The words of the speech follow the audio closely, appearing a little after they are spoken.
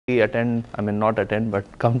attend, I mean not attend, but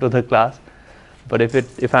come to the class. But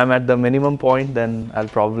if I'm at the minimum point, then I'll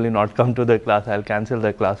probably not come to the class. I'll cancel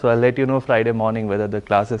the class. So I'll let you know Friday morning whether the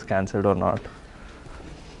class is cancelled or not.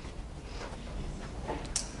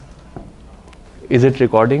 Is it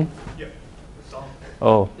recording? Yeah. It's on.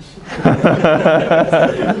 Oh.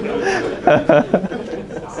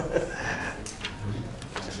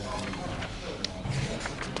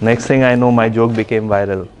 Next thing I know, my joke became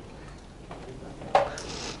viral.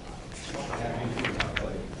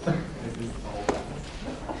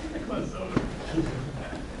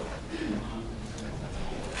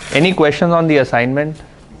 Any questions on the assignment?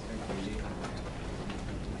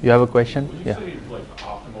 You have a question? Yeah. Like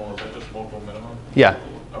optimal, is that just local minimum? Yeah.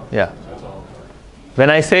 Okay. Yeah. That's all. When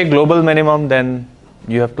I say global minimum, then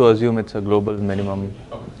you have to assume it's a global minimum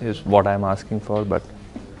is what I'm asking for, but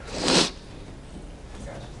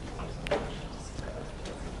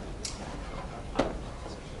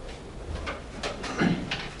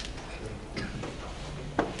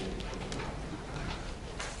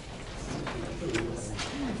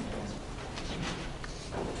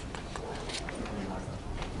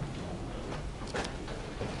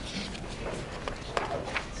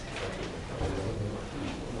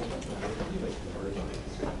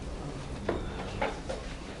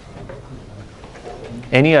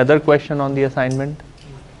any other question on the assignment?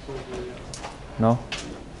 No?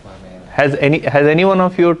 Has any one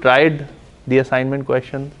of you tried the assignment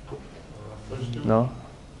question? No?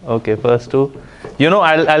 Okay, first two. You know,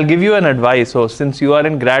 I'll give you an advice. So since you are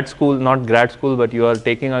in grad school, not grad school, but you are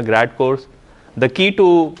taking a grad course, the key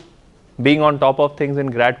to being on top of things in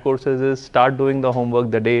grad courses is start doing the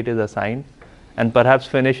homework the day it is assigned, and perhaps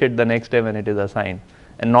finish it the next day when it is assigned,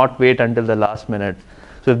 and not wait until the last minute.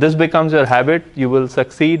 So if this becomes your habit, you will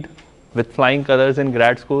succeed with flying colors in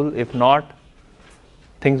grad school. If not,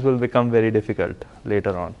 things will become very difficult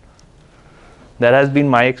later on. That has been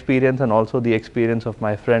my experience and also the experience of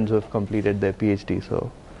my friends who have completed their PhD.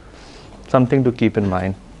 So something to keep in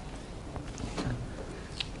mind.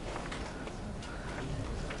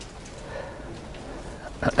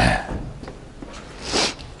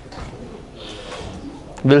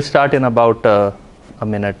 We'll start in about a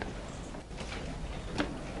minute.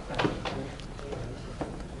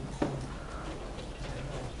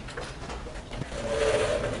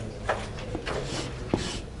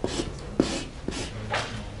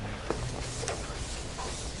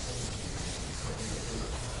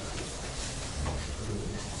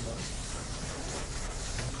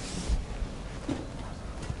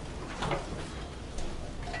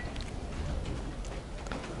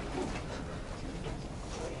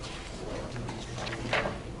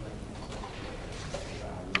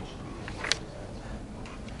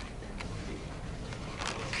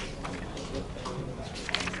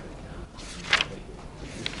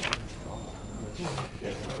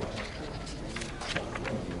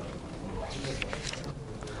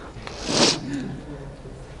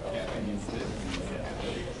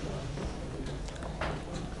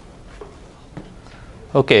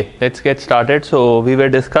 Okay, let's get started. So we were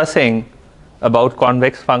discussing about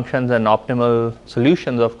convex functions and optimal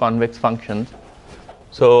solutions of convex functions.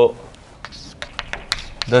 So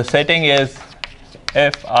the setting is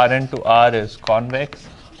if Rn to R is convex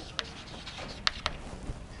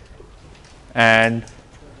and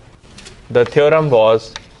the theorem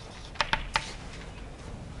was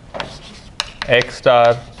X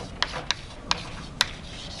star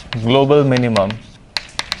global minimum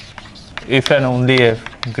if and only if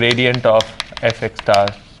gradient of fx star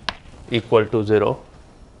equal to 0.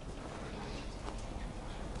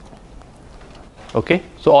 Okay,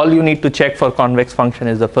 so all you need to check for convex function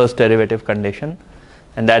is the first derivative condition,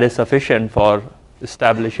 and that is sufficient for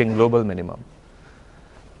establishing global minimum.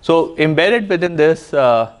 So embedded within this,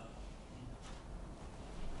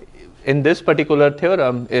 in this particular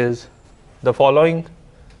theorem is the following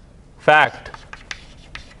fact.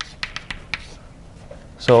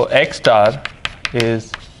 So X star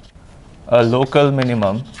is a local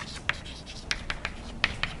minimum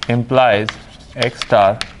implies X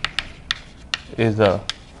star is a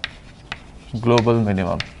global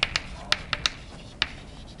minimum.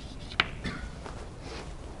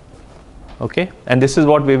 Okay, and this is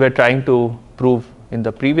what we were trying to prove in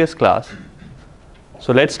the previous class.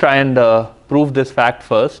 So let's try and prove this fact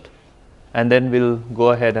first, and then we'll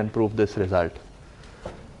go ahead and prove this result.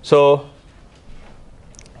 So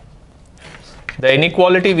the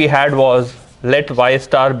inequality we had was let y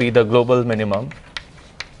star be the global minimum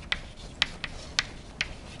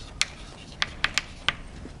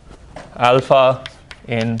alpha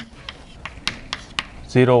in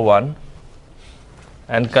 0, 1,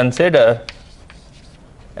 and consider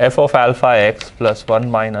f of alpha x plus 1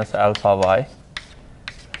 minus alpha y,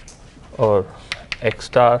 or x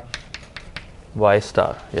star y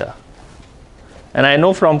star, yeah. And I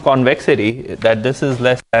know from convexity that this is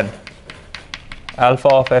less than alpha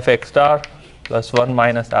of fx star plus 1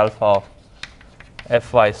 minus alpha of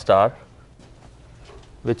fy star,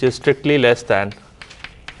 which is strictly less than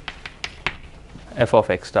f of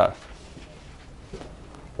x star.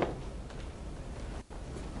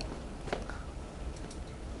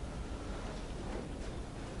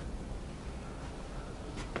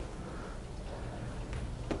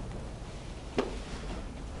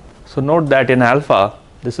 So note that in alpha,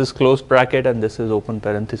 this is closed bracket and this is open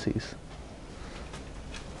parentheses.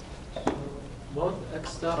 Both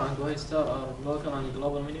x star and y star are local and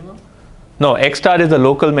global minimum? No, x star is a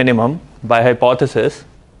local minimum by hypothesis,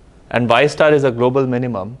 and y star is a global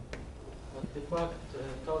minimum. But the fact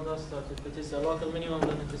told us that if it is a local minimum,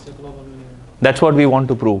 then it is a global minimum. That's what we want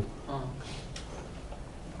to prove. Ah.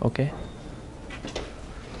 Okay.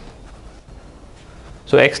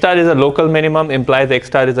 So x star is a local minimum implies x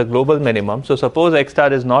star is a global minimum. So suppose x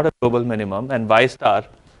star is not a global minimum and y star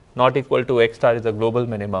not equal to x star is a global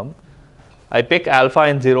minimum. I pick alpha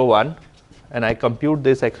in 0, 1 and I compute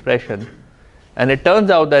this expression, and it turns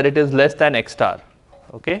out that it is less than x star.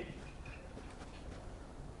 Okay.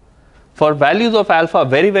 For values of alpha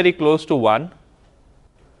very, very close to 1,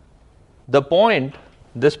 the point,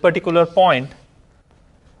 this particular point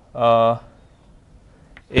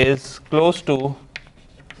is close to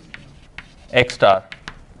x star,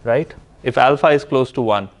 right? If alpha is close to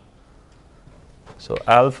 1. So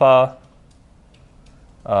alpha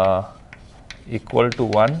equal to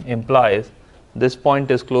 1 implies this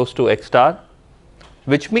point is close to x star,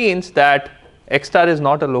 which means that x star is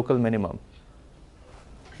not a local minimum.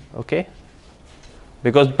 Okay?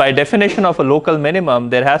 Because by definition of a local minimum,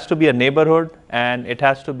 there has to be a neighborhood and it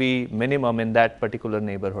has to be minimum in that particular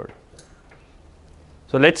neighborhood.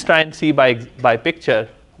 So let's try and see by picture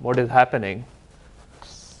what is happening.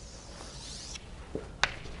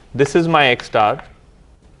 This is my x star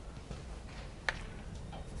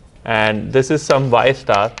and this is some y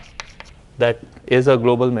star that is a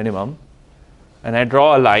global minimum, and I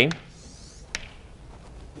draw a line,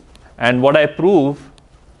 and what I prove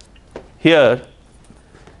here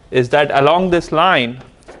is that along this line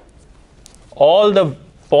all the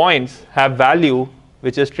points have value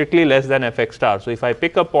which is strictly less than fx star. So if I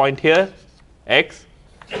pick a point here x,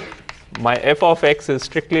 my f of x is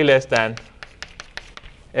strictly less than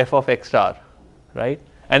f of x star, right?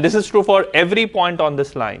 And this is true for every point on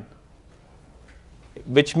this line,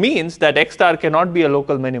 which means that x star cannot be a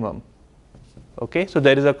local minimum. Okay, so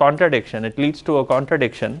there is a contradiction. It leads to a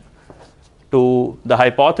contradiction to the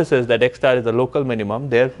hypothesis that x star is a local minimum.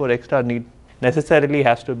 Therefore, x star necessarily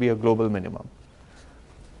has to be a global minimum.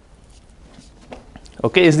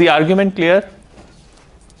 Okay, is the argument clear?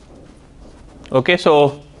 Okay,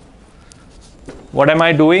 so what am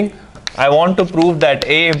I doing? I want to prove that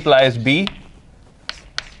A implies B.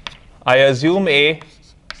 I assume A,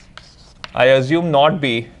 I assume not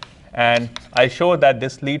B, and I show that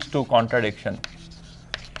this leads to contradiction.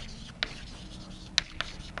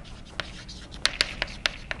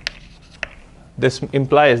 This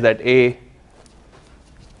implies that A,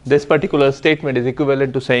 this particular statement is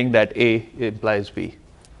equivalent to saying that A implies B.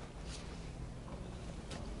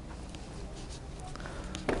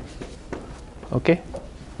 Okay,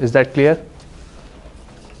 is that clear?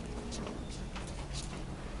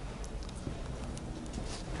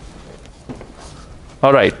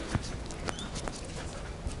 All right.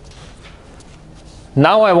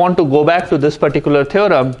 Now I want to go back to this particular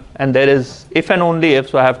theorem, and there is if and only if,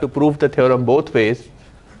 so I have to prove the theorem both ways.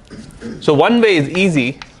 So one way is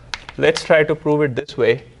easy. Let's try to prove it this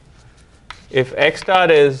way. If x star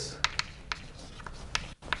is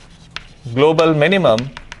global minimum,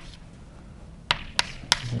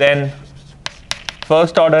 then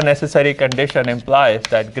first order necessary condition implies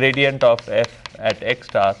that gradient of f at x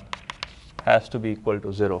star has to be equal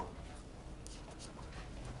to 0.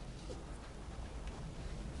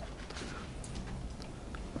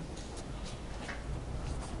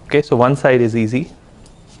 Okay, so one side is easy.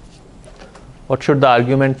 What should the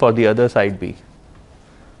argument for the other side be?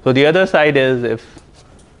 So the other side is if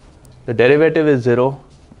the derivative is 0,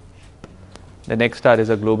 then x star is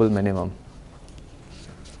a global minimum.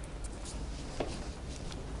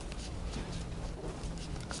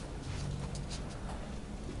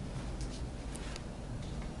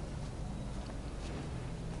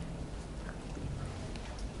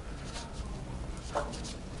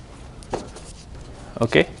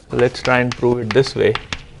 Okay, so let's try and prove it this way.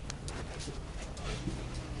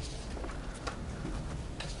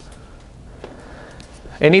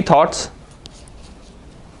 Any thoughts?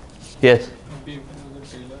 Yes. Maybe you can do the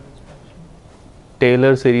Taylor expansion.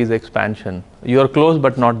 Taylor series expansion. You are close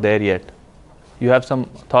but not there yet. You have some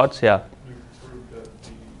thoughts? Yeah. You proved that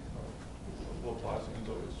the Laplacian is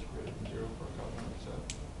always greater than 0 for a covenant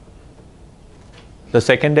set. The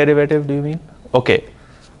second derivative, do you mean? Okay.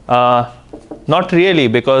 Not really,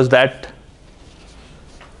 because that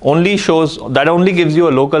only gives you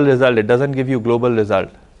a local result. It doesn't give you global result.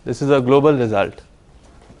 This is a global result.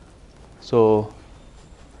 So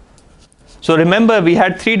remember, we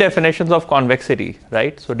had 3 definitions of convexity,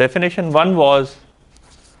 right? So definition 1 was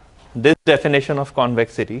this definition of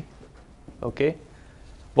convexity. Okay.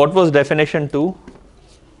 What was definition 2?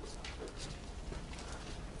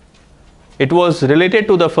 It was related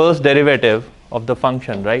to the first derivative of the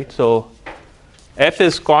function, right? So f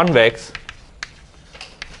is convex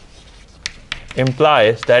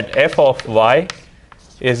implies that f of y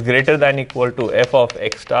is greater than equal to f of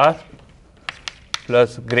x star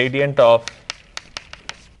plus gradient of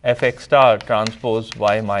fx star transpose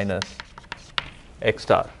y minus x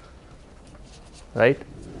star, right?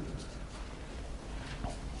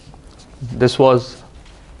 This was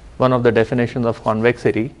one of the definitions of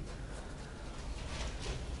convexity.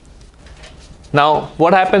 Now,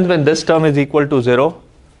 what happens when this term is equal to 0?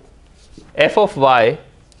 F of y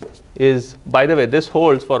is, by the way, this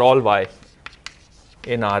holds for all y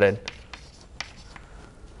in Rn.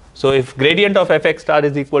 So if gradient of fx star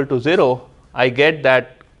is equal to 0, I get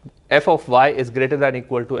that f of y is greater than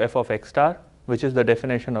equal to f of x star, which is the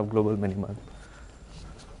definition of global minimum.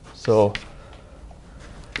 So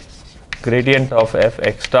gradient of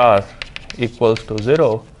fx star equals to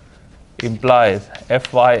 0 implies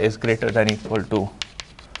fy is greater than equal to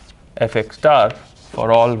fx star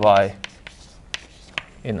for all y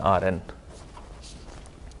in Rn.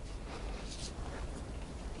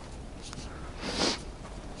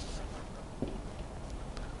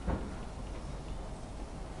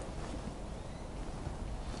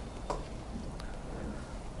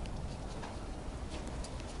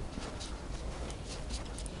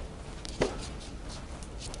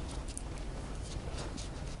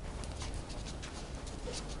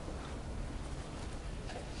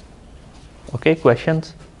 Okay,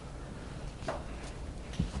 questions?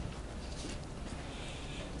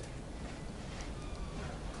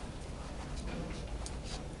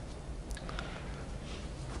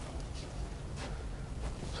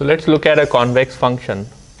 So let's look at a convex function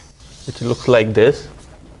which looks like this.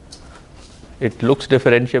 It looks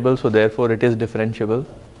differentiable, so therefore it is differentiable.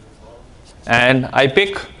 And I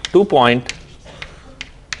pick 2 points,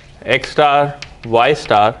 x star, y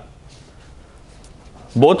star,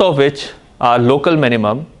 both of which are local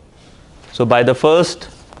minimum. So by this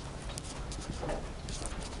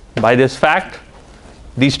fact,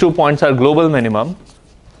 these 2 points are global minimum.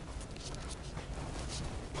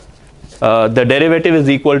 The derivative is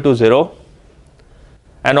equal to 0,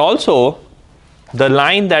 and also the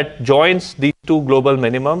line that joins these 2 global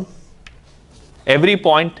minimum, every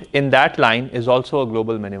point in that line is also a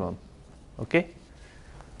global minimum. Okay.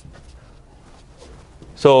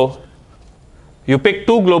 So you pick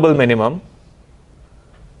 2 global minimum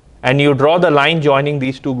and you draw the line joining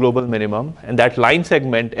these 2 global minimum, and that line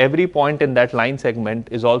segment, every point in that line segment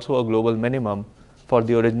is also a global minimum for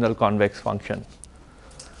the original convex function.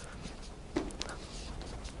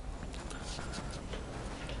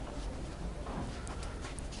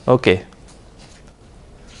 Okay.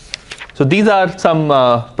 So these are some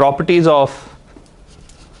properties of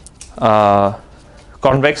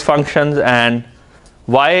convex functions, and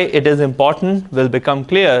why it is important will become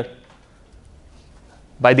clear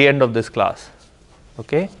by the end of this class.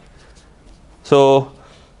 Okay. So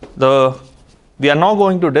we are now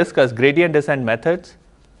going to discuss gradient descent methods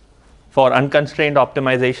for unconstrained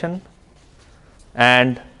optimization,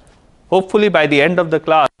 and hopefully by the end of the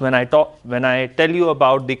class, when I tell you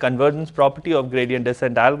about the convergence property of gradient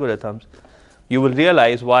descent algorithms, you will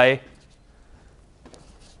realize why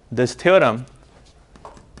this theorem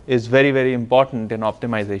is very, very important in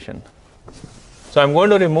optimization. So I'm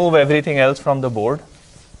going to remove everything else from the board,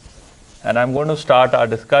 and I'm going to start our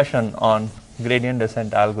discussion on gradient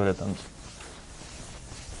descent algorithms.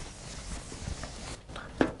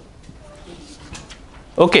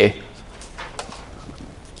 Okay.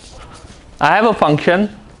 I have a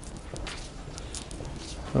function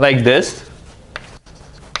like this.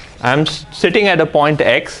 I'm sitting at a point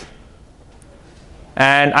x,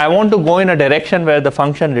 and I want to go in a direction where the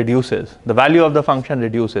function reduces, the value of the function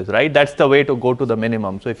reduces, right? That's the way to go to the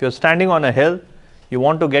minimum. So if you're standing on a hill, you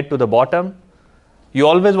want to get to the bottom, you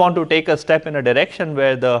always want to take a step in a direction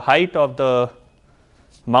where the height of the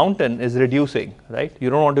mountain is reducing, right? You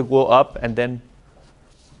don't want to go up and then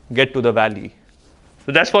get to the valley.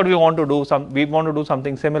 So that's what we want to do. We want to do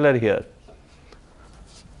something similar here.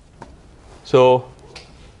 So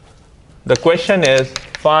the question is,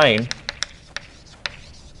 find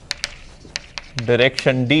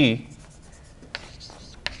direction D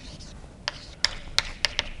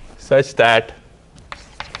such that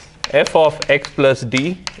f of x plus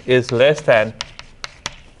d is less than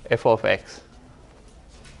f of x.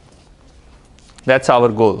 That's our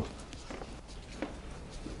goal.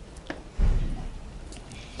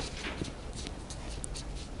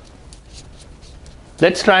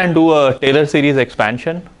 Let's try and do a Taylor series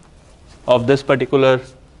expansion of this particular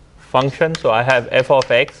function. So I have f of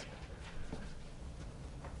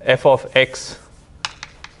x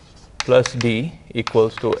plus d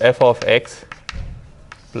equals to f of x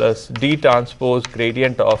plus d transpose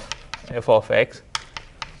gradient of f of x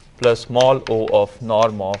plus small o of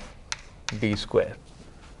norm of d square.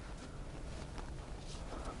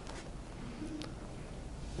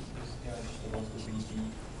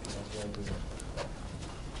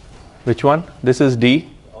 Which one? This is d.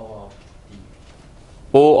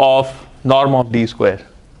 O of norm of d square.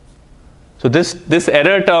 So this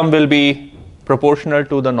error term will be proportional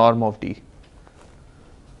to the norm of d.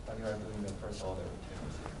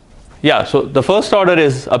 Yeah, so the first order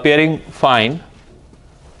is appearing fine.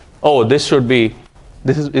 Oh, this should be,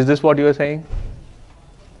 is this what you are saying?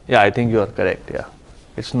 Yeah, I think you are correct. Yeah,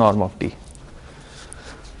 it's norm of d.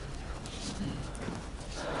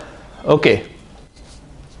 Okay.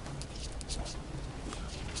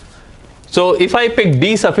 So if I pick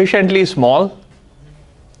d sufficiently small,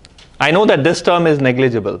 I know that this term is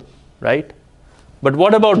negligible, right? But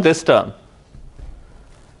what about this term?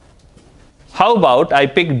 How about I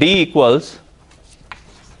pick d equals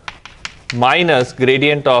minus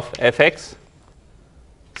gradient of fx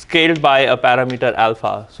scaled by a parameter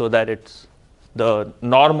alpha, so that it's the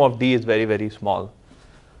norm of d is very, very small.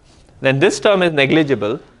 Then this term is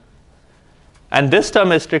negligible and this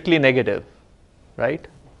term is strictly negative, right?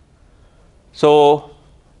 So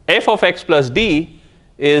f of x plus d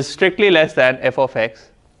is strictly less than f of x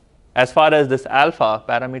as far as this alpha,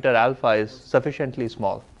 parameter alpha, is sufficiently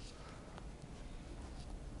small.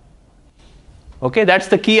 Okay, that's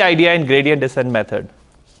the key idea in gradient descent method.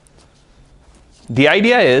 The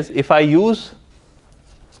idea is, if I use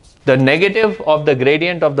the negative of the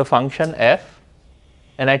gradient of the function f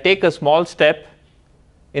and I take a small step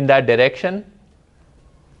in that direction,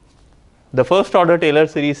 the first order Taylor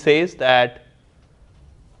series says that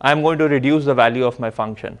I'm going to reduce the value of my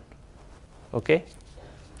function. Okay?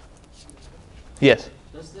 Yes?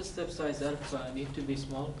 Does the step size alpha need to be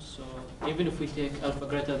small? So even if we take alpha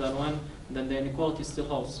greater than 1, then the inequality still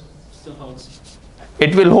holds.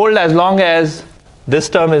 It will hold as long as this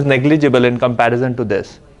term is negligible in comparison to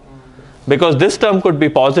this. Because this term could be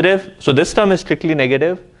positive, so this term is strictly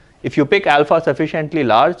negative. If you pick alpha sufficiently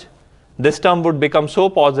large, this term would become so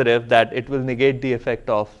positive that it will negate the effect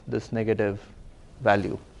of this negative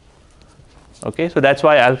value. Okay, so that's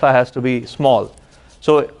why alpha has to be small.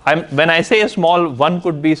 So when I say a small, one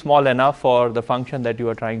could be small enough for the function that you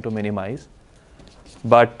are trying to minimize.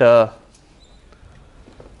 But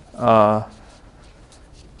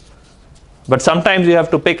sometimes you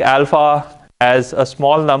have to pick alpha as a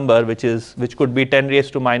small number, which could be 10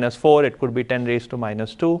 raised to minus 4, it could be 10 raised to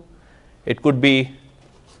minus 2, it could be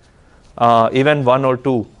even 1 or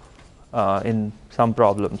 2 in some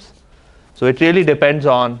problems. So it really depends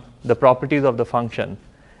on the properties of the function.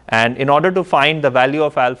 And in order to find the value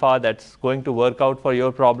of alpha that's going to work out for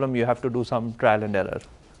your problem, you have to do some trial and error.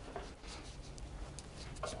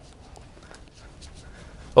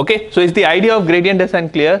 Okay, so is the idea of gradient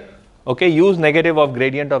descent clear? Okay, use negative of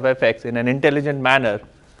gradient of fx in an intelligent manner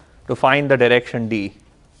to find the direction d.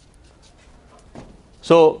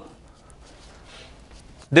 So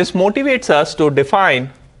this motivates us to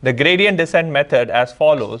define the gradient descent method as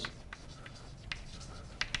follows.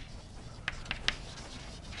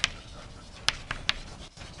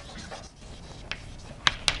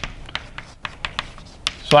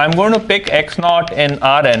 So I'm going to pick x naught in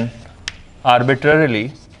Rn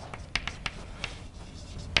arbitrarily.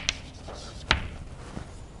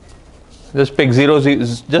 Just pick zero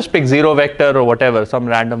vector or whatever, some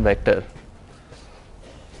random vector.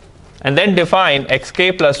 And then define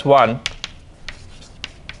xk plus 1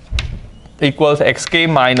 equals xk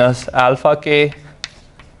minus alpha k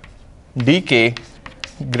dk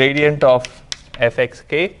gradient of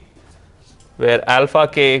fxk, where alpha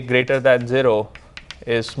k greater than 0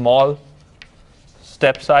 is small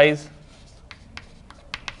step size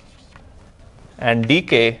and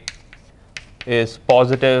dk is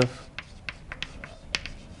positive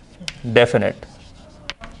definite.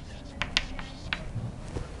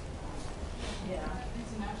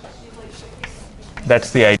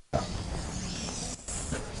 That's the idea.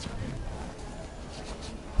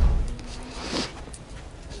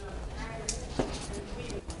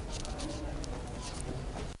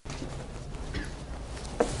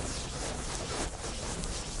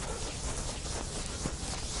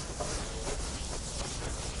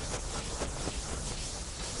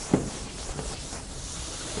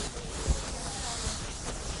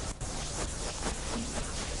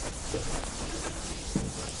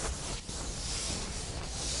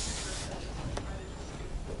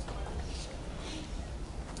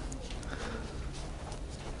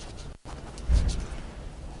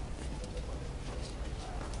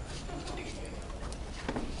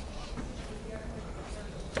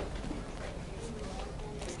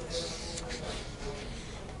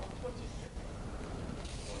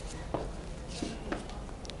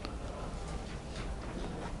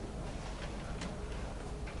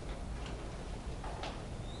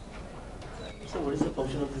 So what is the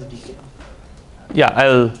function of this decay?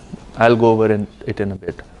 Yeah, I'll go over it in a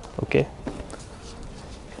bit. Okay.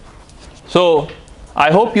 So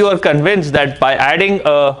I hope you are convinced that by adding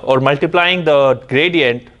or multiplying the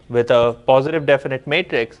gradient with a positive definite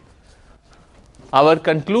matrix, our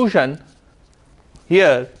conclusion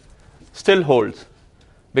here still holds,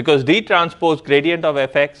 because D transpose gradient of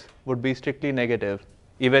fx would be strictly negative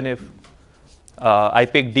even if I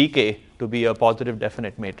pick dk to be a positive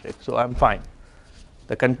definite matrix. So I'm fine.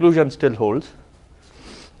 The conclusion still holds.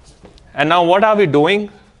 And now what are we doing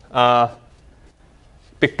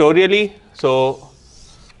pictorially? So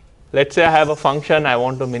let's say I have a function, I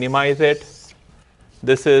want to minimize it.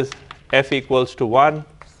 This is f equals to 1.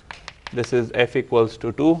 This is f equals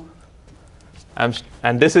to 2.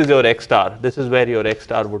 And this is your x star. This is where your x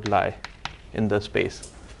star would lie in the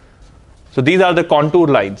space. So these are the contour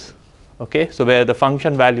lines. Okay, so where the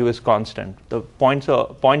function value is constant, the points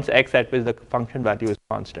x at which the function value is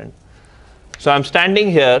constant. So I'm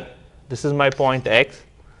standing here, this is my point x,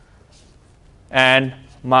 and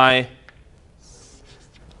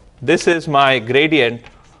this is my gradient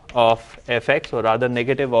of fx, or rather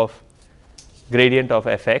negative of gradient of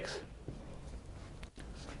fx.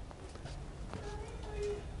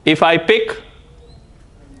 If I pick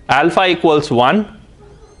alpha equals 1,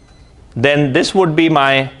 then this would be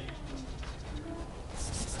my,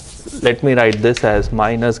 let me write this as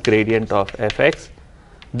minus gradient of fx.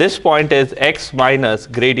 This point is x minus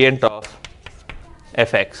gradient of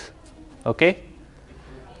fx. Okay.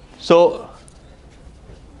 So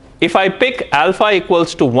if I pick alpha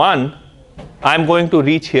equals to 1, I'm going to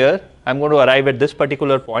reach here. I'm going to arrive at this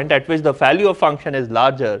particular point at which the value of function is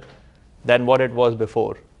larger than what it was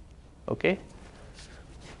before. Okay.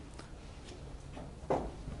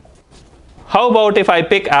 How about if I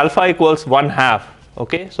pick alpha equals 1/2?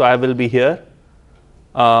 Okay, so I will be here.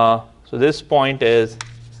 So this point is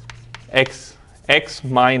x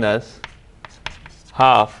minus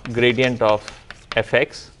half gradient of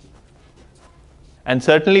fx. And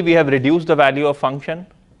certainly we have reduced the value of function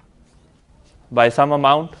by some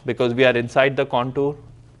amount because we are inside the contour.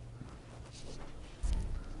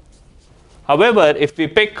 However, if we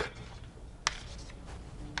pick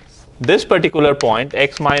this particular point,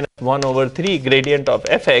 x minus 1/3 gradient of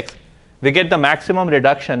fx, we get the maximum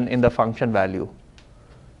reduction in the function value.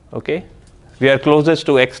 Okay, we are closest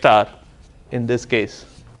to x star in this case.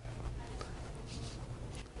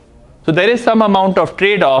 So there is some amount of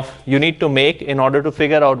trade-off you need to make in order to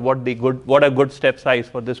figure out what a good step size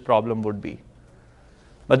for this problem would be.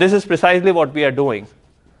 But this is precisely what we are doing.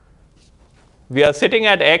 We are sitting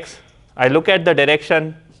at x. I look at the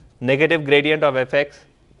direction negative gradient of fx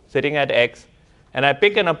sitting at x, and I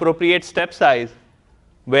pick an appropriate step size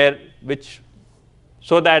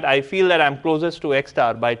so that I feel that I'm closest to x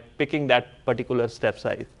star by picking that particular step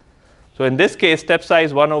size. So in this case, step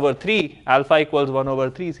size 1/3, alpha equals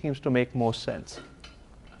 1/3 seems to make most sense.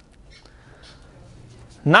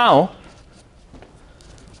 Now,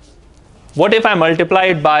 what if I multiply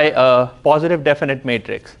it by a positive definite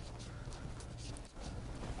matrix?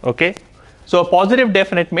 Okay, so a positive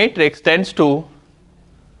definite matrix tends to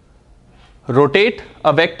rotate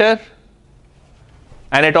a vector,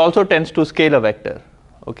 and it also tends to scale a vector.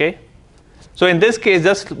 Okay, so in this case,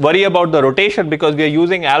 just worry about the rotation because we are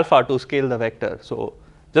using alpha to scale the vector. So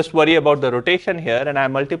just worry about the rotation here, and I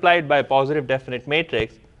multiply it by a positive definite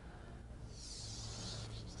matrix.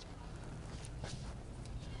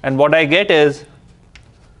 And what I get is,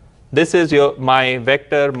 this is my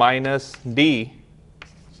vector minus d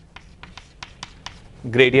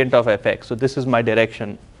gradient of fx. So this is my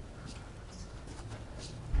direction.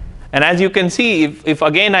 And as you can see, if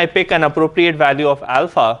again I pick an appropriate value of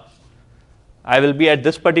alpha, I will be at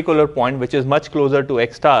this particular point, which is much closer to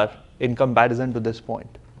x star in comparison to this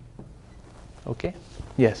point. Okay?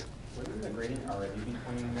 Yes? Wouldn't the gradient already be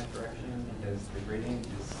pointing in that direction? Because the gradient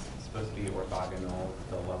is supposed to be orthogonal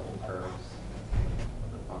to the level curves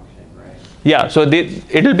of the function, right? Yeah, so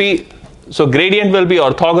it'll be, so gradient will be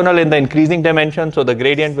orthogonal in the increasing dimension, so the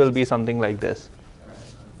gradient will be something like this.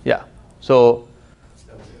 Yeah, so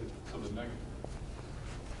So the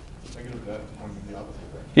negative that points in the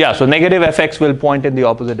opposite direction. yeah, so negative fx will point in the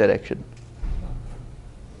opposite direction.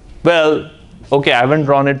 Well, okay, I haven't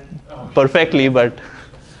drawn it perfectly, but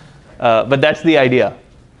that's the idea.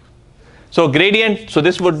 So gradient, so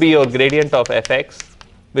this would be your gradient of fx,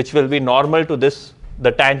 which will be normal to this,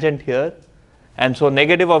 the tangent here. And so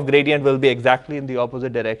negative of gradient will be exactly in the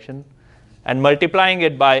opposite direction. And multiplying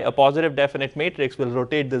it by a positive definite matrix will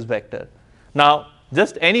rotate this vector. Now,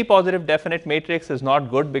 just any positive definite matrix is not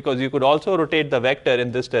good because you could also rotate the vector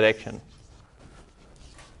in this direction.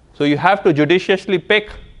 So you have to judiciously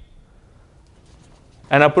pick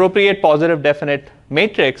an appropriate positive definite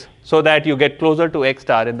matrix so that you get closer to x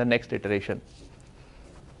star in the next iteration.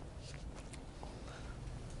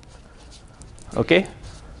 Okay?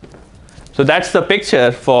 So that's the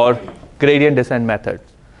picture for gradient descent method.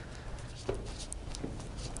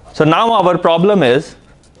 So now our problem is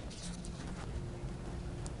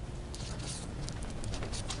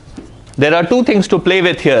there are two things to play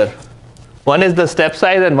with here. One is the step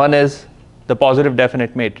size and one is the positive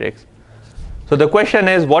definite matrix. So the question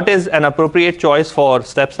is, what is an appropriate choice for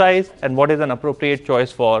step size and what is an appropriate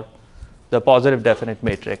choice for the positive definite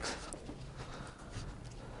matrix?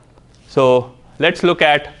 So let's look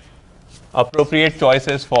at appropriate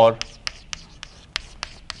choices for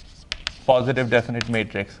positive definite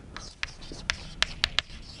matrix.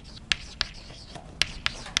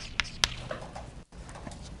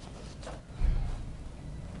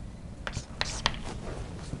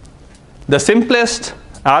 The simplest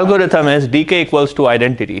algorithm is dk equals to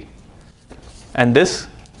identity. And this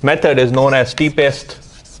method is known as steepest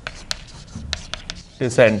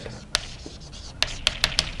descent.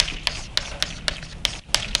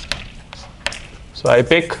 So I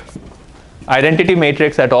pick identity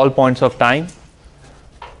matrix at all points of time,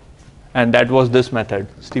 and that was this method,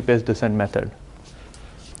 steepest descent method.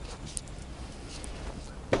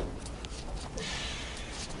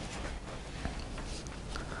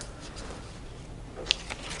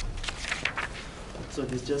 So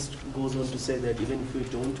this just goes on to say that even if we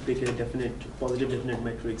don't pick a definite, positive definite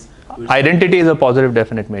matrix, Identity is a positive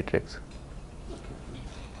definite matrix.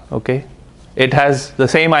 Okay? It has the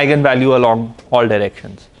same eigenvalue along all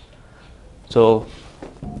directions. So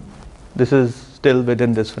this is still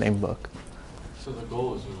within this framework. So the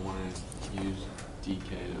goal is we want to use DK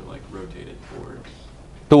to like rotate it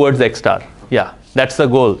Towards x star. Yeah, that's the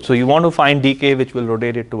goal. So you want to find dk which will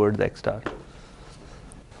rotate it towards x star.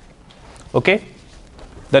 Okay?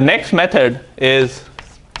 The next method is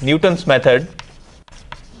Newton's method.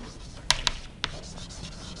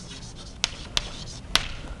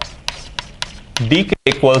 Dk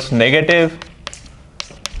equals negative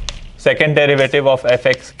second derivative of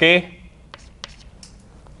fxk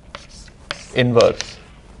inverse.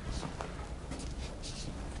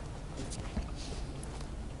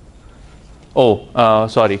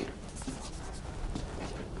 Sorry.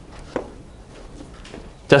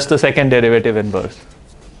 Just the second derivative inverse.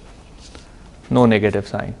 No negative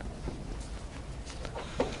sign.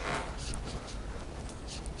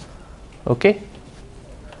 Okay?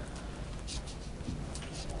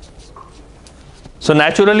 So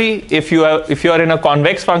naturally, if you are in a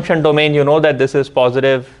convex function domain, you know that this is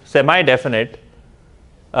positive semi-definite.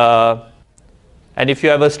 And if you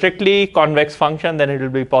have a strictly convex function, then it will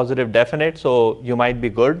be positive definite, so you might be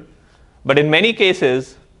good. But in many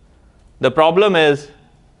cases, the problem is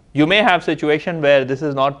you may have situation where this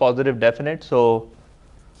is not positive definite, so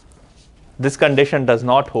this condition does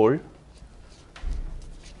not hold.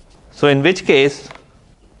 So in which case,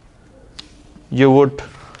 you would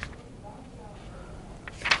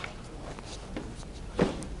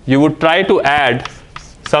try to add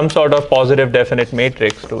some sort of positive definite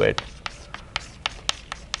matrix to it,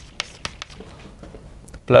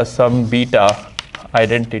 plus some beta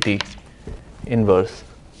identity inverse.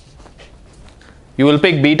 You will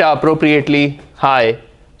pick beta appropriately high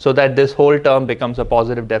so that this whole term becomes a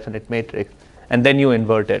positive definite matrix, and then you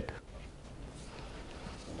invert it.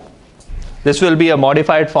 This will be a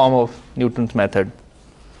modified form of Newton's method.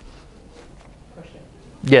 Question.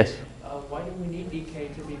 Yes? Why do we need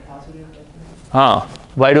dk to be positive definite?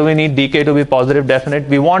 Why do we need dk to be positive definite?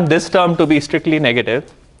 We want this term to be strictly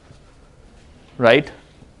negative, right?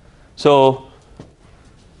 So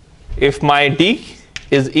if my d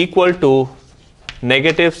is equal to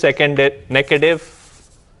negative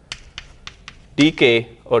dk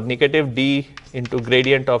or negative d into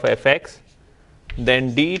gradient of fx,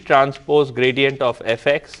 then d transpose gradient of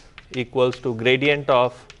fx equals to gradient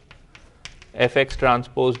of fx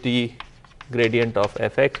transpose d gradient of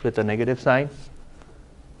fx with a negative sign.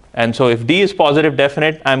 And so if d is positive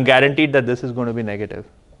definite, I'm guaranteed that this is going to be negative,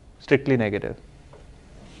 strictly negative,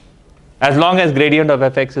 as long as gradient of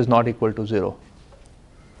fx is not equal to 0,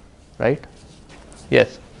 right?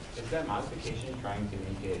 Yes? Is that modification trying to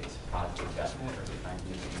make it positive definite, or is it trying to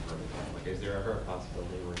make it invertible? Like, is there ever a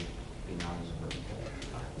possibility where it be non-invertible?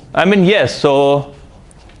 I mean, yes. So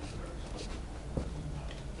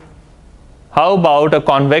how about a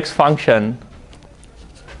convex function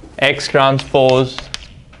x transpose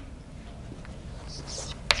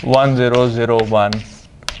 1001,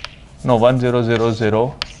 no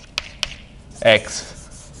 1000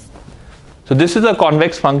 x. So this is a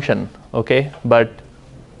convex function, okay, but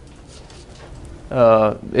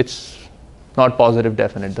it's not positive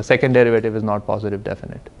definite. The second derivative is not positive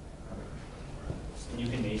definite. You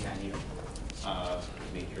can make any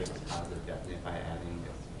matrix positive definite by adding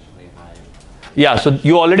a sufficiently high. Yeah, so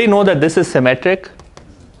you already know that this is symmetric.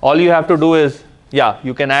 All you have to do is,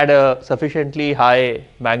 you can add a sufficiently high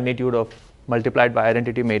magnitude of multiplied by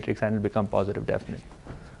identity matrix and it will become positive definite.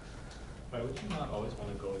 Why would you not always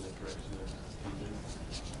want to go in the direction of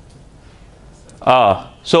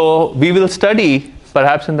steepness? So we will study,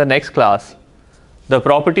 perhaps in the next class, the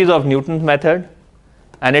properties of Newton's method,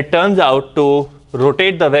 and it turns out to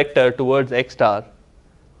rotate the vector towards x star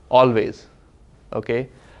always. Okay,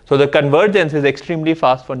 so the convergence is extremely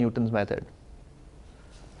fast for Newton's method.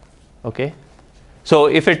 Okay, so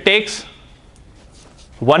if it takes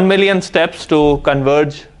 1 million steps to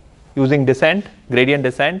converge using descent, gradient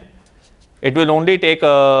descent, it will only take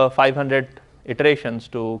 500 iterations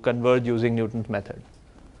to converge using Newton's method.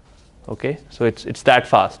 Okay, so it's that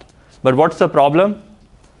fast. But what's the problem?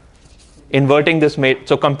 Inverting this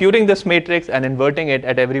so computing this matrix and inverting it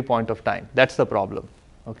at every point of time. That's the problem.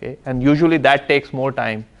 Okay, and usually that takes more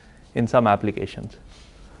time in some applications.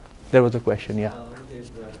 There was a question, yeah.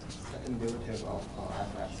 If the second derivative of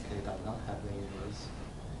fxk does not have the inverse.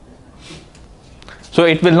 So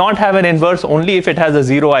it will not have an inverse only if it has a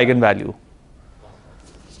 0 eigenvalue.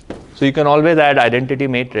 So you can always add identity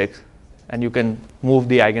matrix and you can move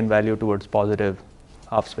the eigenvalue towards positive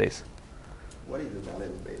half space. What is the value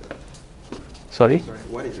of beta? Sorry?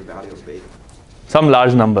 What is the value of beta? Some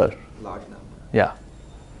large number. Large number. Yeah.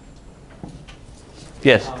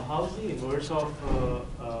 Yes. How's the inverse of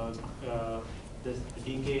this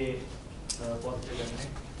dk positive definite?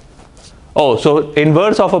 Oh, so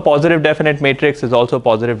inverse of a positive definite matrix is also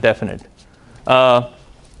positive definite.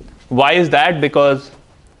 Why is that? Because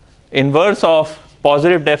inverse of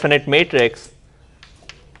positive definite matrix,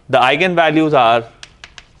 the eigenvalues are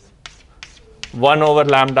 1 over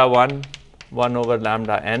lambda 1, 1 over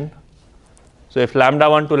lambda n. So if lambda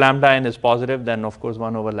 1 to lambda n is positive, then of course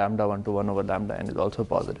 1 over lambda 1 to 1 over lambda n is also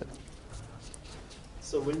positive.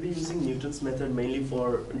 So we'll be using Newton's method mainly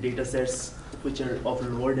for data sets which are of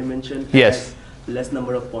lower dimension. Yes. Has less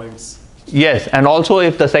number of points. Yes, and also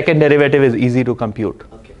if the second derivative is easy to compute.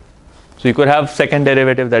 Okay. So you could have second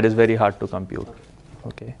derivative that is very hard to compute.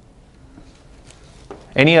 Okay.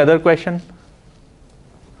 Any other question?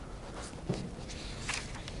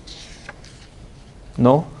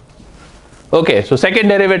 No? Okay, so second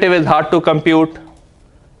derivative is hard to compute.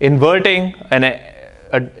 Inverting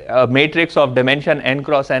a matrix of dimension n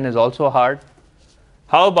cross n is also hard.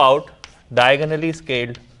 How about diagonally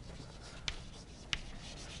scaled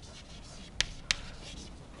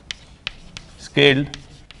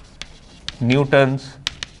Newton's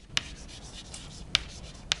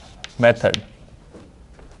method?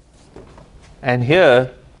 And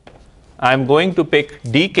here I'm going to pick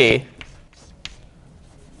dk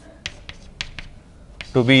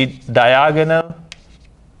to be diagonal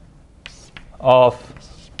of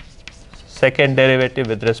second derivative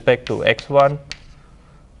with respect to x1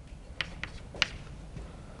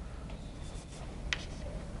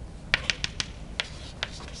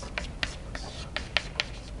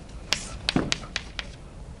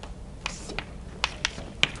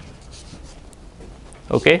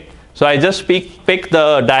 okay. So I just pick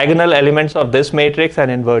the diagonal elements of this matrix and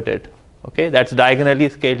invert it. Okay, that's diagonally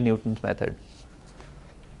scaled Newton's method.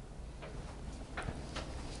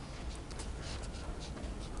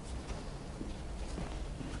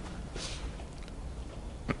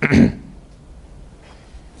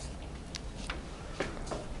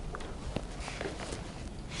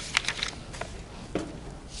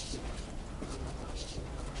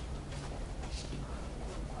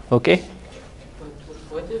 Okay. But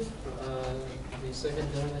what if the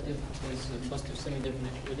second derivative is positive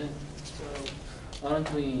semi-definite within? So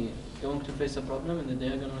aren't we going to face a problem in the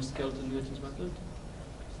diagonal scale to Newton's method?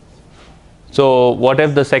 So what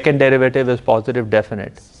if the second derivative is positive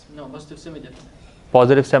definite? No, positive semi-definite.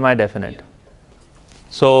 Positive semi-definite. Yeah.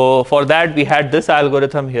 So for that we had this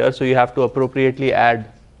algorithm here, so you have to appropriately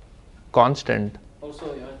add constant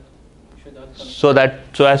Also, yeah, should add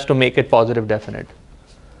so as to make it positive definite.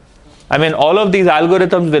 I mean, all of these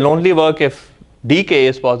algorithms will only work if dk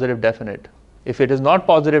is positive definite. If it is not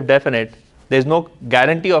positive definite, there is no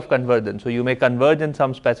guarantee of convergence. So you may converge in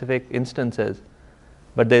some specific instances,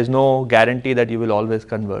 but there is no guarantee that you will always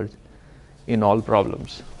converge in all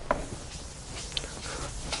problems.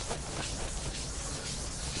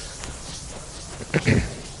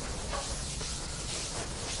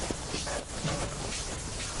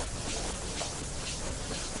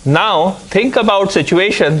 Now think about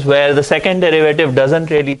situations where the second derivative doesn't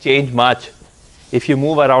really change much if you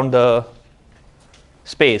move around the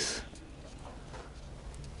space.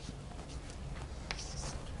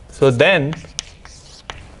 So then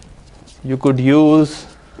you could use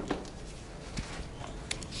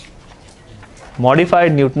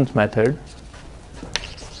modified Newton's method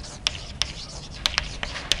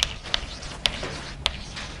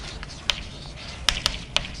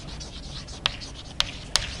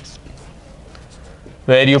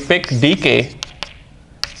where you pick dk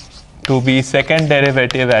to be second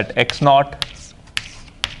derivative at x naught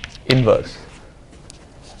inverse.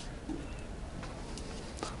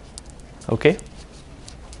 Okay.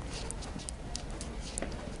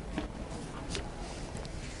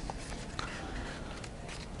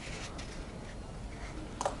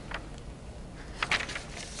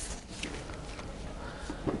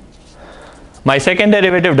 My second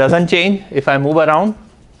derivative doesn't change if I move around,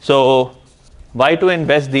 so why to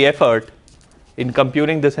invest the effort in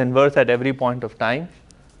computing this inverse at every point of time?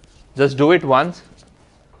 Just do it once,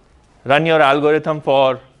 run your algorithm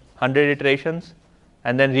for 100 iterations,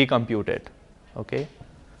 and then recompute it. Okay?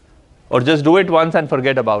 Or just do it once and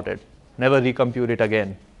forget about it, never recompute it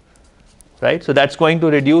again. Right? So that's going to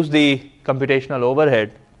reduce the computational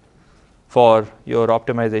overhead for your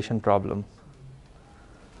optimization problem.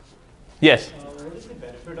 Yes? What is the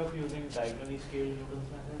benefit of using diagonally scaled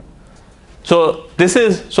Newton's method? So this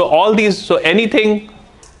is, so all these, so anything,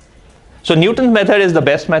 so Newton's method is the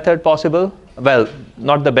best method possible. Well,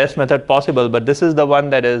 not the best method possible, but this is the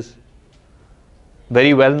one that is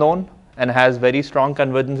very well known and has very strong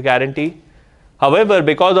convergence guarantee. However,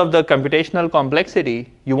 because of the computational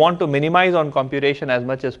complexity, you want to minimize on computation as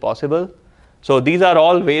much as possible. So these are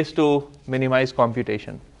all ways to minimize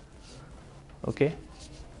computation. Okay.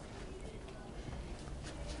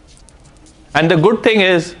 And the good thing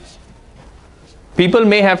is, people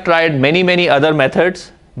may have tried many other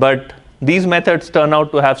methods, but these methods turn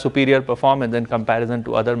out to have superior performance in comparison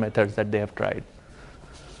to other methods that they have tried.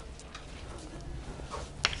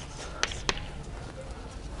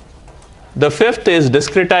 The fifth is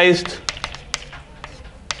discretized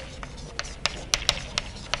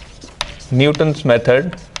Newton's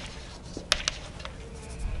method.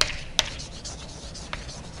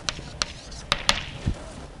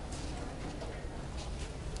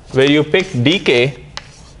 Where you pick dk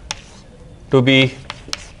to be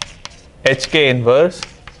hk inverse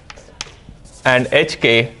and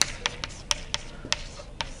hk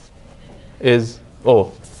is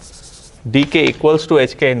dk equals to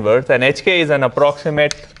hk inverse, and hk is an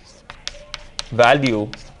approximate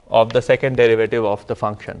value of the second derivative of the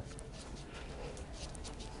function.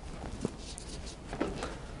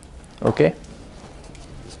 Okay.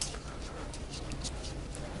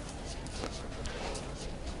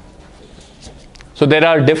 So there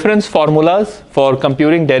are difference formulas for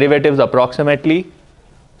computing derivatives approximately.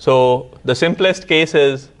 So the simplest case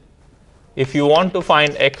is, if you want to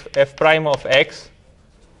find f prime of x,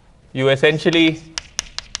 you essentially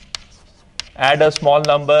add a small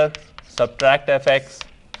number, subtract fx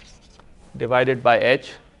divided by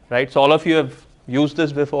h, right? So all of you have used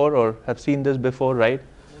this before or have seen this before, right?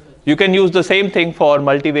 You can use the same thing for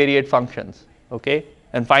multivariate functions, okay,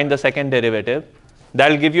 and find the second derivative. That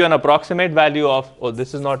will give you an approximate value of,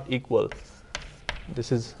 this is not equal,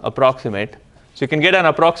 this is approximate. So you can get an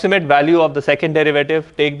approximate value of the second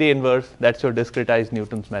derivative, take the inverse, that's your discretized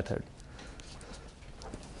Newton's method.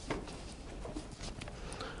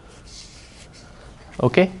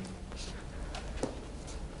 Okay.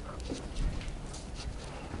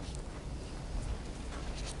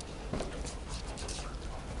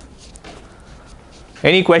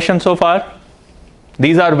 Any questions so far?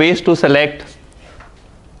 These are ways to select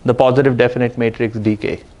the positive definite matrix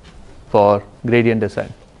dk. for gradient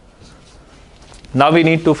descent. Now we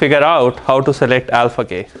need to figure out how to select alpha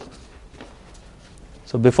k.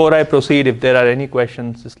 So before I proceed, if there are any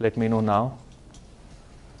questions, just let me know now.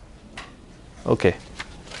 Okay.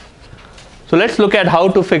 So let's look at how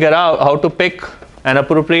to figure out how to pick an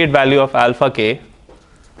appropriate value of alpha k.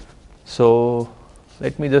 So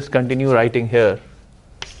let me just continue writing here.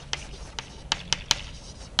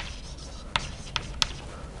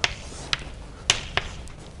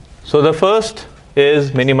 So the first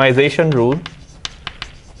is minimization rule.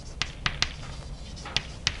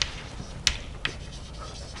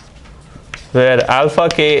 Where alpha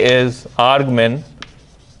k is argmin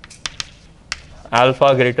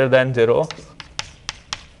alpha greater than 0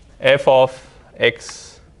 f of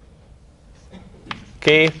x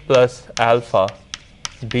k plus alpha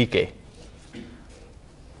dk.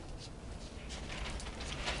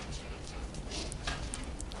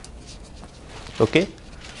 Okay.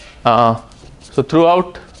 So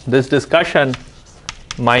throughout this discussion,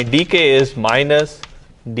 my dk is minus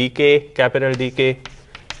dk, capital Dk,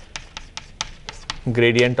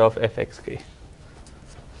 gradient of fxk.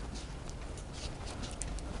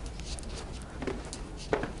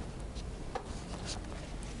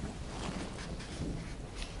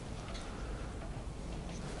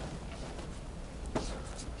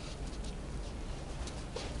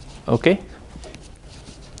 Okay.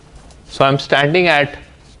 So I'm standing at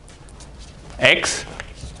x.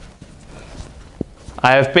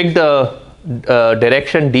 I have picked the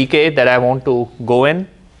direction dk that I want to go in,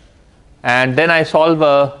 and then I solve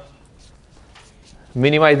a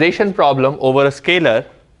minimization problem over a scalar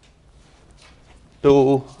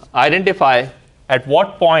to identify at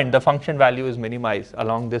what point the function value is minimized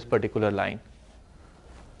along this particular line.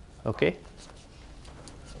 Okay.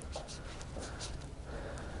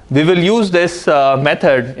 We will use this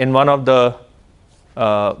method in one of the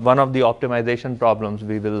optimization problems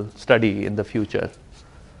we will study in the future.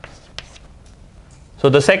 So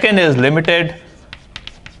the second is limited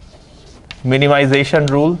minimization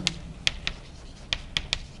rule.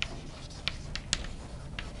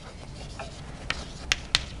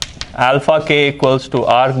 Alpha k equals to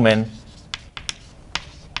argmin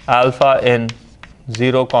alpha in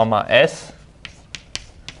 0 comma s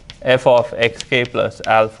f of xk plus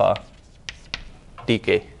alpha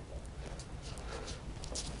dk.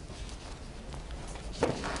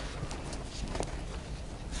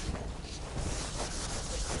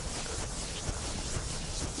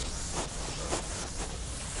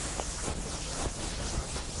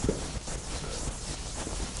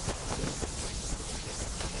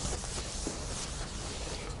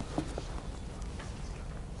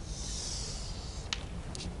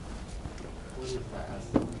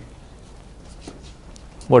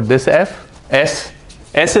 What this f? S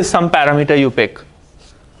is some parameter you pick.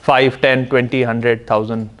 5, 10, 20, 100,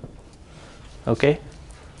 1000. Okay.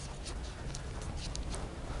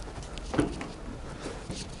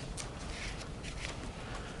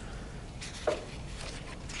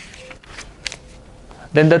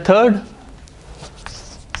 Then the third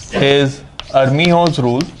is Armijos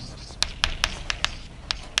rule.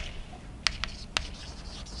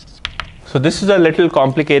 So this is a little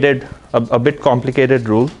complicated, a bit complicated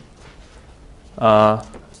rule. So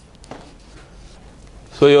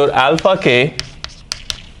your alpha k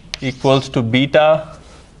equals to beta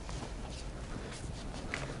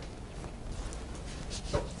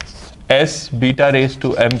s beta raised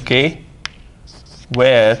to mk,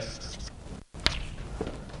 where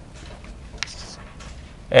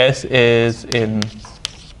s is in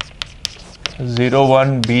 0,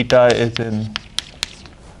 1, beta is in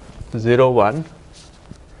 0, 1,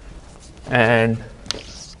 and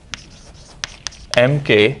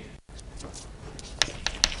mk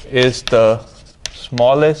is the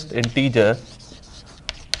smallest integer,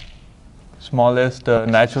 smallest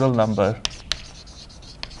natural number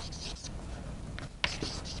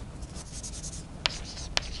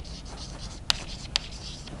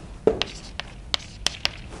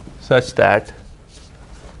such that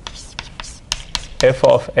f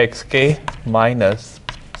of xk minus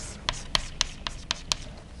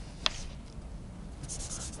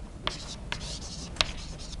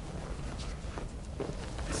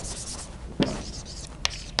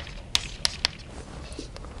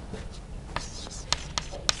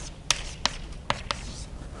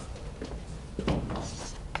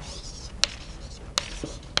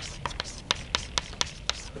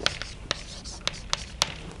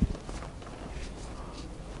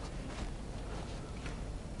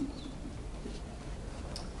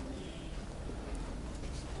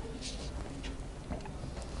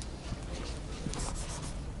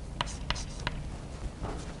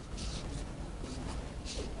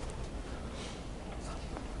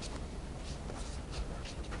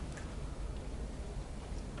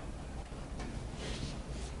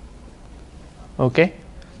Okay.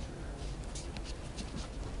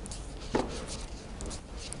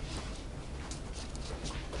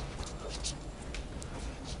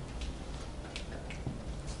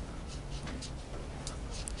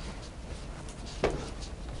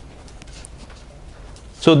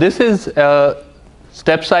 So this is a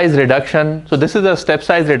step size reduction. So this is a step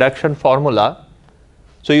size reduction formula.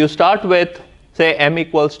 So you start with, say, m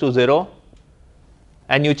equals to 0,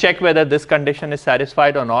 and you check whether this condition is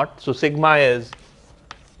satisfied or not. So sigma is,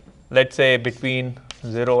 let's say, between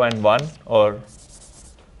 0 and 1, or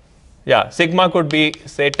yeah, sigma could be,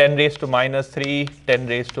 say, 10 raised to minus 3, 10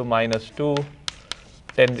 raised to minus 2,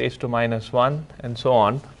 10 raised to minus 1, and so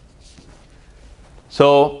on.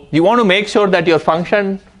 So you want to make sure that your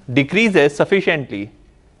function decreases sufficiently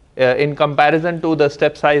in comparison to the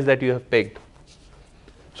step size that you have picked.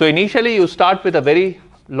 So initially you start with a very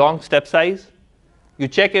long step size. You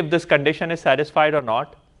check if this condition is satisfied or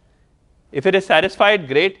not. If it is satisfied,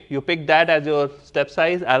 great, you pick that as your step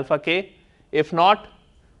size, alpha k. If not,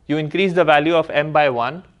 you increase the value of m by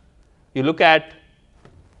 1. You look at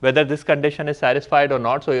whether this condition is satisfied or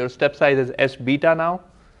not. So your step size is s beta now,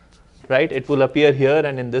 right? It will appear here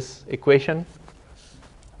and in this equation.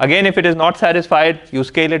 Again, if it is not satisfied, you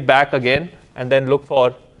scale it back again and then look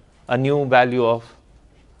for a new value of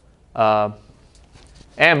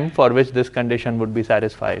m for which this condition would be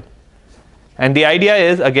satisfied. And the idea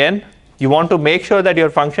is, again, you want to make sure that your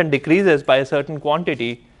function decreases by a certain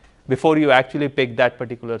quantity before you actually pick that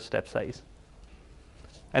particular step size.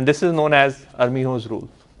 And this is known as Armijo's rule.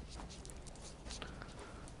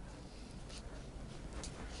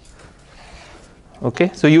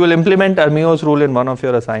 Okay, so you will implement Armijo's rule in one of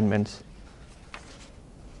your assignments.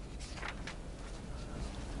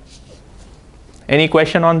 Any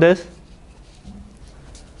question on this?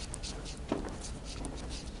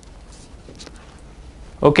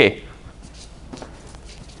 Okay.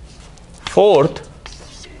 Fourth,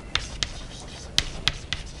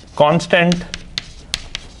 constant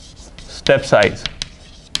step size,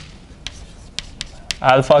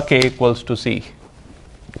 alpha k equals to c.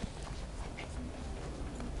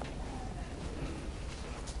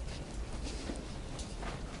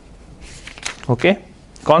 Okay,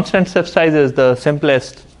 constant step size is the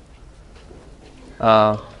simplest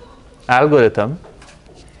algorithm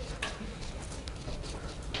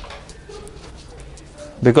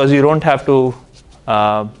because you don't have to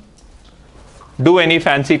do any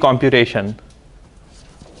fancy computation.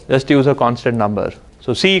 Just use a constant number.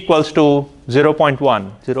 So c equals to 0.1,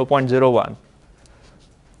 0.01,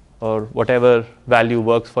 or whatever value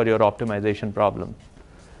works for your optimization problem.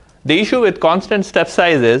 The issue with constant step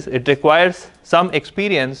size is it requires some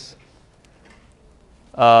experience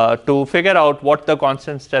to figure out what the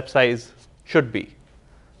constant step size should be.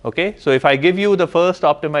 Okay, so if I give you the first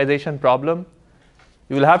optimization problem,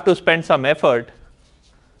 you will have to spend some effort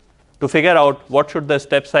to figure out what should the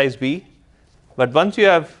step size be. But once you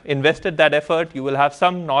have invested that effort, you will have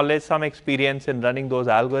some knowledge, some experience in running those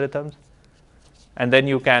algorithms, and then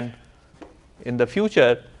you can, in the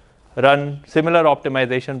future, run similar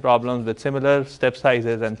optimization problems with similar step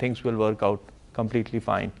sizes, and things will work out completely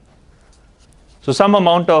fine. So some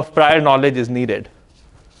amount of prior knowledge is needed.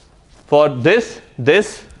 For this,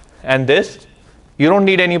 and this, you don't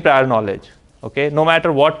need any prior knowledge. Okay, no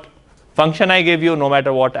matter what function I give you, no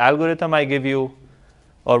matter what algorithm I give you,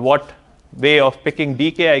 or what way of picking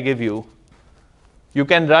dk I give you, you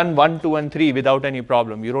can run 1, 2, and 3 without any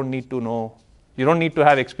problem. You don't need to know, you don't need to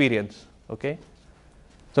have experience. Okay.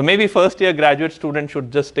 So maybe first year graduate students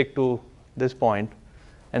should just stick to this point,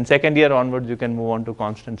 and second year onwards you can move on to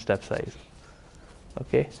constant step size.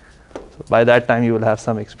 Okay, so by that time you will have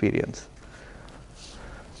some experience.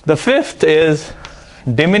 The fifth is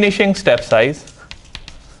diminishing step size.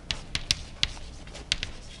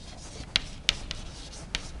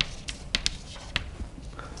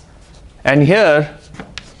 And here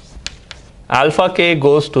alpha k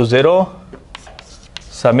goes to 0.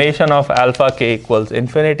 Summation of alpha k equals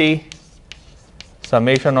infinity.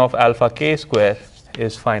 Summation of alpha k square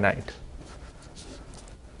is finite.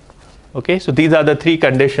 Okay, so these are the three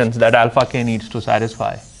conditions that alpha k needs to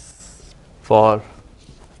satisfy for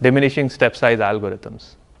diminishing step size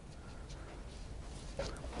algorithms.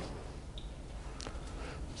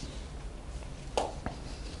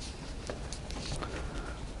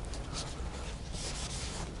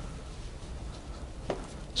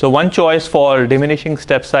 So one choice for diminishing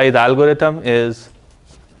step size algorithm is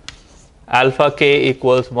alpha k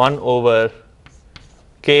equals 1 over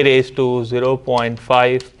k raised to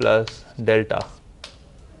 0.5 plus delta.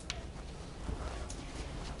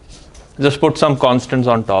 Just put some constants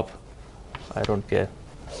on top. I don't care.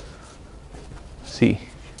 C.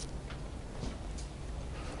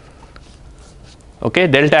 Okay,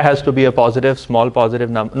 delta has to be a positive, small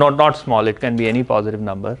positive number. No, not small, it can be any positive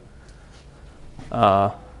number.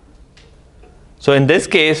 So in this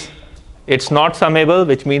case, it's not summable,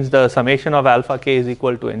 which means the summation of alpha k is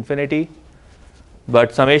equal to infinity.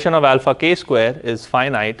 But summation of alpha k square is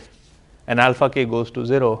finite, and alpha k goes to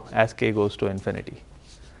 0 as k goes to infinity.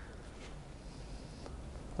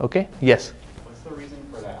 Okay, yes? What's the reason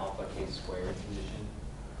for that alpha k squared condition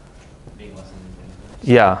being less than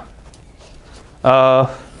infinity? Yeah.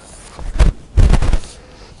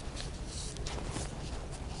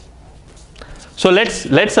 So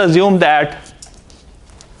let's assume that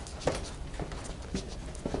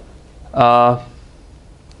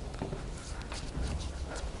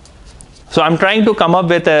so I'm trying to come up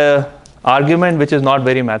with an argument which is not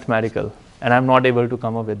very mathematical, and I'm not able to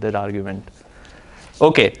come up with that argument.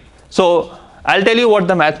 Okay, so I'll tell you what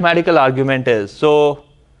the mathematical argument is. So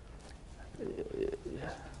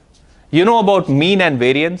you know about mean and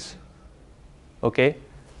variance, okay?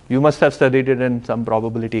 You must have studied it in some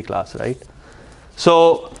probability class, right?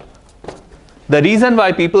 So the reason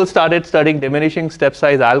why people started studying diminishing step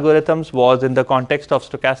size algorithms was in the context of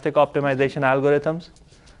stochastic optimization algorithms.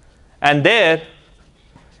 And there,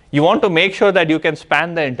 you want to make sure that you can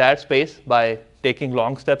span the entire space by taking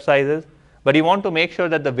long step sizes, but you want to make sure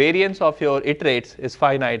that the variance of your iterates is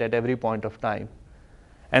finite at every point of time.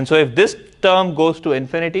 And so if this term goes to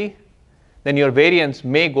infinity, then your variance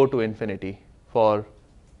may go to infinity for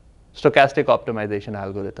stochastic optimization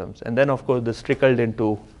algorithms. And then, of course, this trickled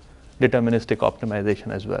into deterministic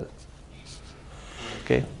optimization as well.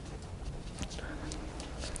 Okay.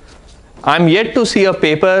 I'm yet to see a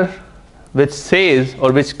paper which says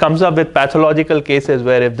or which comes up with pathological cases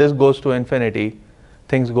where if this goes to infinity,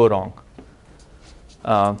 things go wrong.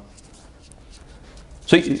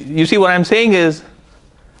 So you see what I'm saying is,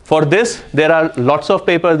 for this, there are lots of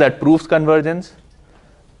papers that proves convergence.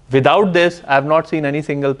 Without this, I have not seen any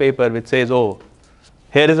single paper which says, oh,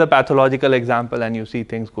 here is a pathological example and you see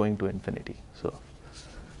things going to infinity. So,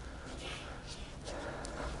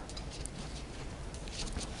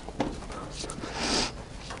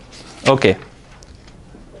 okay.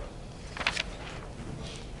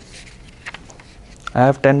 I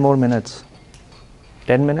have 10 more minutes.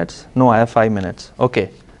 10 minutes? No, I have 5 minutes.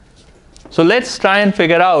 Okay. So let's try and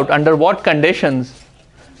figure out under what conditions.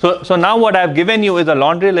 So now what I've given you is a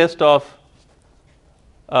laundry list of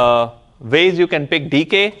ways you can pick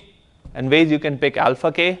dk and ways you can pick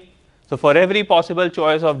alpha k. So for every possible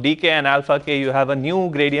choice of dk and alpha k, you have a new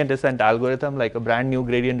gradient descent algorithm, like a brand new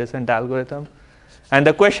gradient descent algorithm. And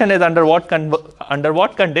the question is under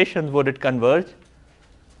what conditions would it converge?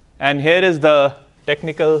 And here is the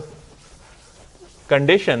technical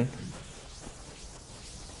condition.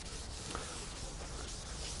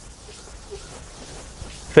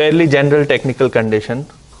 Fairly general technical condition.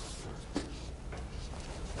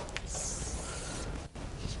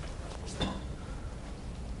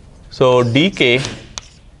 So dk,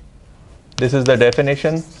 this is the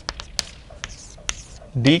definition.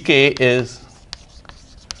 dk is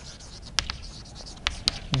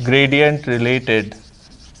gradient related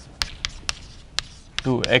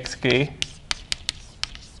to xk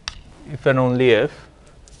if and only if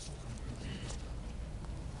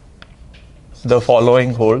the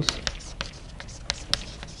following holds.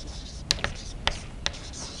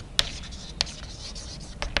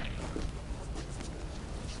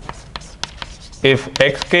 If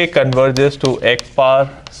xk converges to x bar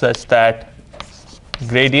such that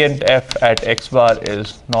gradient f at x bar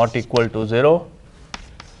is not equal to 0,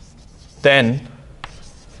 then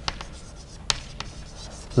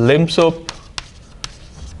lim sup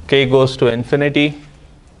k goes to infinity,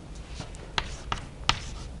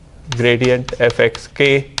 gradient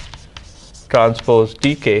fxk transpose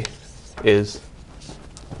dk is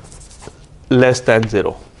less than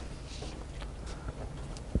 0,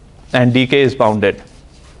 and dk is bounded.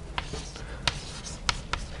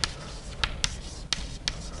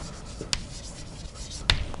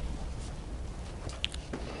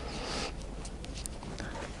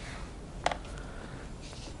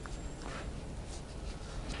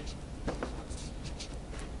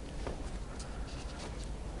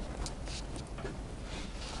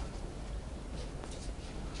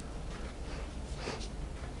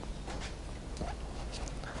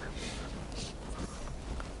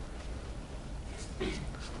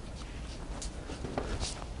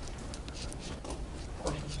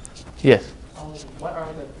 Yes. What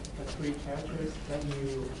are the three characters that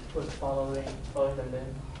you put following them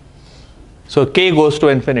then? So k goes to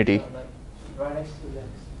infinity. Like right next to them.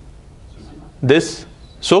 This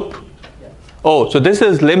sup? Yeah. Oh, so this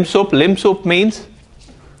is lim sup. Lim sup means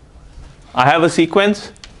I have a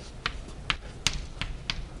sequence.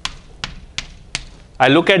 I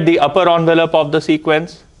look at the upper envelope of the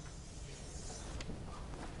sequence,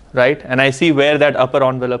 right? And I see where that upper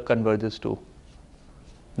envelope converges to.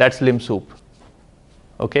 That's lim sup.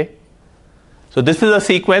 Okay? So this is a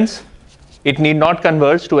sequence. It need not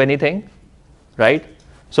converge to anything, right?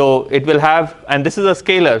 So it will have, and this is a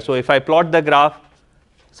scalar. So if I plot the graph,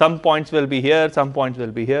 some points will be here, some points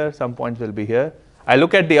will be here, some points will be here. I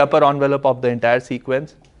look at the upper envelope of the entire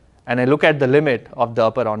sequence, and I look at the limit of the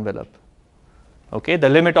upper envelope. Okay, the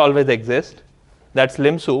limit always exists. That's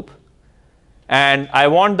lim sup. And I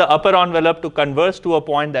want the upper envelope to converge to a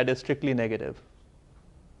point that is strictly negative.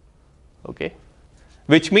 Okay,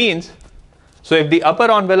 which means, so if the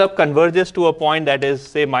upper envelope converges to a point that is,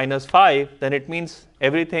 say, -5, then it means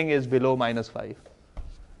everything is below -5,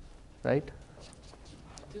 right?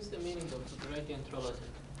 What is the meaning of the gradient relative?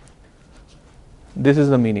 This is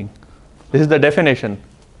the meaning. This is the definition.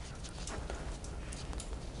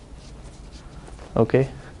 Okay.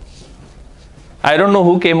 I don't know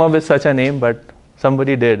who came up with such a name, but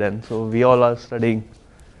somebody did, and so we all are studying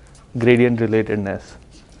gradient relatedness.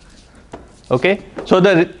 Okay. So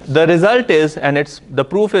the result is, and the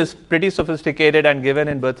proof is pretty sophisticated and given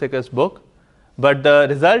in Bertziger's book, but the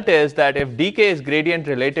result is that if dk is gradient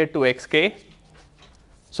related to xk,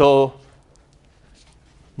 so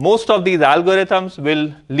most of these algorithms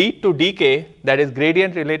will lead to dk that is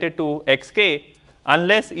gradient related to xk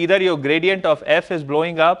unless either your gradient of f is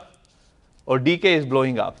blowing up or dk is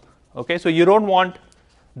blowing up. Okay, so you don't want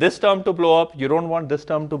this term to blow up, you don't want this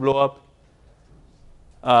term to blow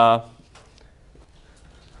up.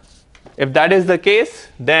 If that is the case,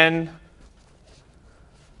 then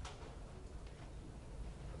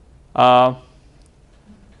and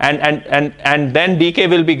then dk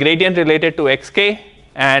will be gradient related to xk,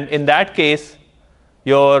 and in that case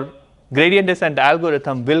your gradient descent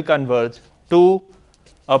algorithm will converge to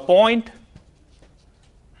a point.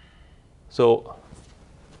 So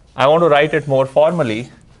I want to write it more formally.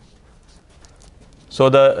 So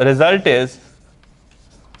the result is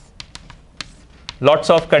lots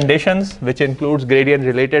of conditions which includes gradient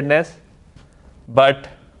relatedness, but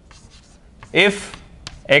if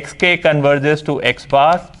xk converges to x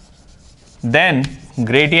bar, then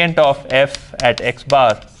gradient of f at x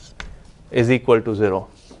bar is equal to 0.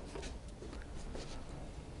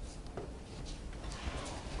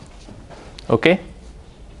 Okay.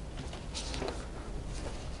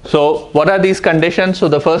 So what are these conditions? So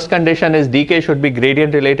the first condition is dk should be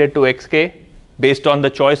gradient related to xk based on the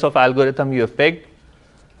choice of algorithm you have picked.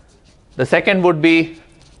 The second would be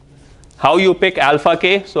how you pick alpha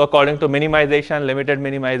k. So according to minimization, limited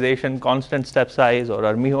minimization, constant step size, or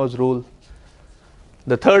Armijo's rule.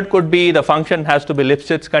 The third could be the function has to be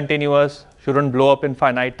Lipschitz continuous, shouldn't blow up in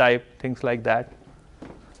finite type, things like that.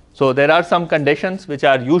 So there are some conditions which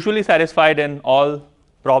are usually satisfied in all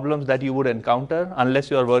problems that you would encounter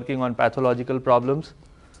unless you are working on pathological problems.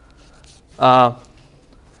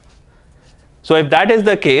 So if that is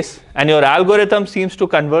the case and your algorithm seems to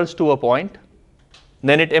converge to a point,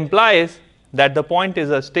 then it implies that the point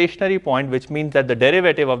is a stationary point, which means that the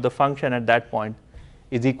derivative of the function at that point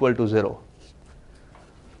is equal to 0.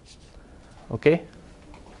 Okay.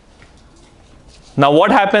 Now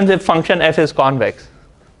what happens if function f is convex?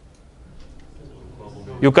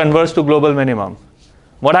 You converge to global minimum.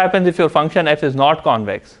 What happens if your function f is not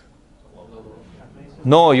convex?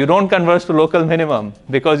 No, you don't converge to local minimum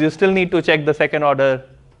because you still need to check the second order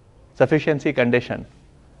sufficiency condition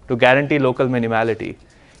to guarantee local minimality.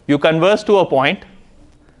 You converge to a point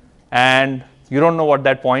and you don't know what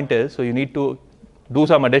that point is, so you need to do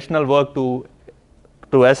some additional work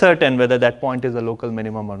to ascertain whether that point is a local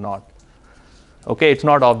minimum or not. Okay, it's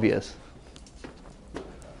not obvious.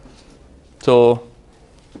 So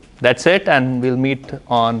that's it, and we'll meet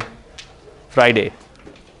on Friday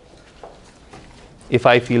if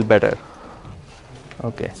I feel better.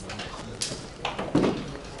 Okay.